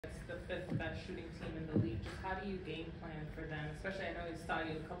It's the fifth best shooting team in the league. Just how do you game plan for them? Especially, I know you saw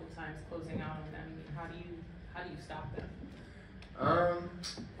you a couple times closing out on them. I mean, how do you stop them?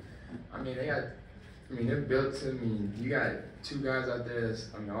 I mean, they're built to. I mean, you got two guys out there that's,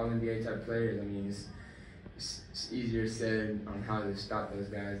 all NBA type players. I mean, it's easier said on how to stop those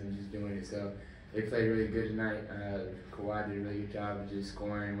guys than just doing it. So they played really good tonight. Kawhi did a really good job of just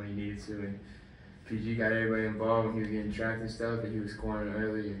scoring when he needed to, and PG got everybody involved when he was getting tracked and stuff, and he was scoring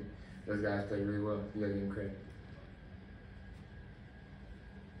early, and those guys played really well. You gotta give them credit.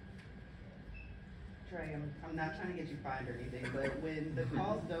 Trae, I'm not trying to get you fined or anything, but when the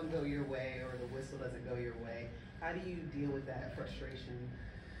calls don't go your way or the whistle doesn't go your way, how do you deal with that frustration?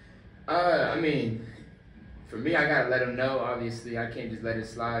 I mean, for me, I gotta let them know. Obviously, I can't just let it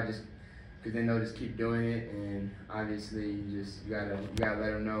slide just because then they'll just keep doing it. And obviously, you gotta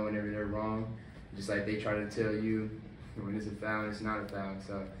let them know whenever they're wrong. Just like they try to tell you when it's a foul, and it's not a foul.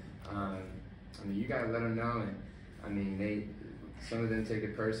 So, I mean, you gotta let them know. And I mean, some of them take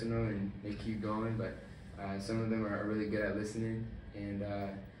it personal and they keep going, but some of them are really good at listening. And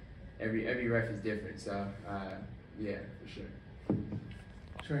every ref is different. So, yeah, for sure.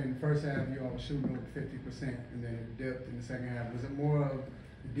 Trae, in the first half, you all were shooting over 50%, and then it dipped in the second half. Was it more of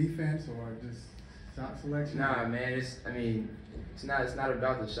the defense or just shot selection? Nah, man. It's not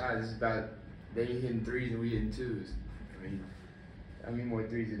about the shots. It's about they hitting threes and we hitting twos. I mean, how many more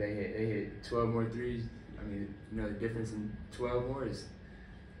threes did they hit? They hit 12 more threes. I mean, the difference in 12 more is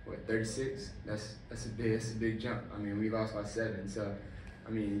what, 36? That's a big jump. I mean, we lost by 7. So,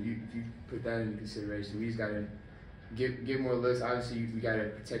 I mean, you put that into consideration. We just gotta get more looks. Obviously, we gotta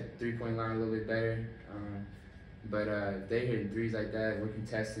protect the 3-point line a little bit better. But if they hitting threes like that, we're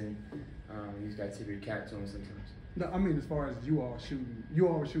contesting. You just gotta tip your cap to them sometimes. No, I mean, as far as you all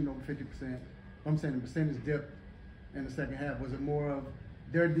were shooting over 50%. I'm saying the percentage dipped in the second half. Was it more of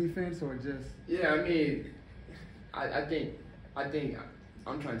their defense or just? Yeah, I mean, I think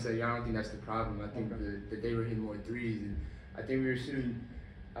I'm trying to tell you, I don't think that's the problem. I think that they were hitting more threes, and I think we were shooting.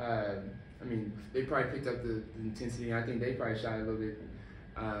 I mean, they probably picked up the intensity. And I think they probably shot a little bit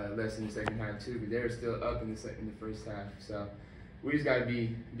less in the second half too, but they were still up in the first half. So we just got to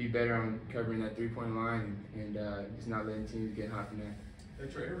be better on covering that 3-point line and just not letting teams get hot from there. Hey,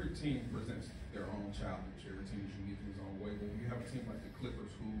 Trae, every team presents their own challenge. Every team is unique in its own way. But when you have a team like the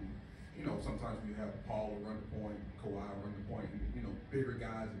Clippers, who, sometimes we have Paul run the point, Kawhi run the point, and bigger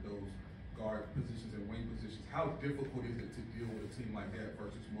guys at those guard positions and wing positions. How difficult is it to deal with a team like that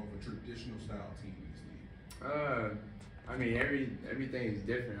versus more of a traditional style team in this league? I mean, everything is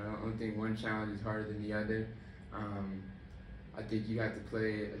different. I don't think one challenge is harder than the other. I think you have to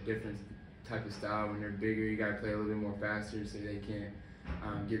play a different type of style when they're bigger. You got to play a little bit more faster so they can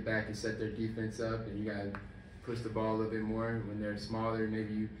get back and set their defense up, and you got to push the ball a little bit more. When they're smaller,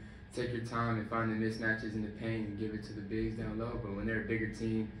 maybe you take your time and find the mismatches in the paint and give it to the bigs down low. But when they're a bigger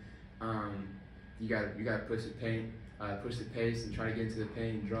team, you got to push the pace, and try to get into the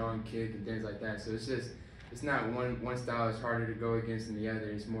paint and draw and kick and things like that. So it's not one style is harder to go against than the other.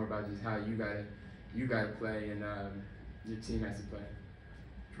 It's more about just how you gotta play and your team has to play.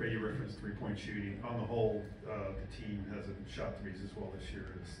 Trae, you referenced 3-point shooting. On the whole, the team hasn't shot threes as well this year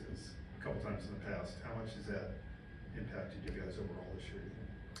as a couple times in the past. How much has that impacted you guys overall this year?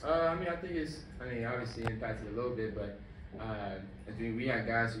 I mean, I think obviously impacted a little bit, but I think we got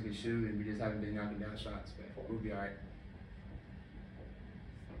guys who can shoot, and we just haven't been knocking down shots, but we'll be all right.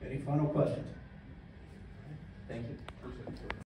 Any final questions? Thank you.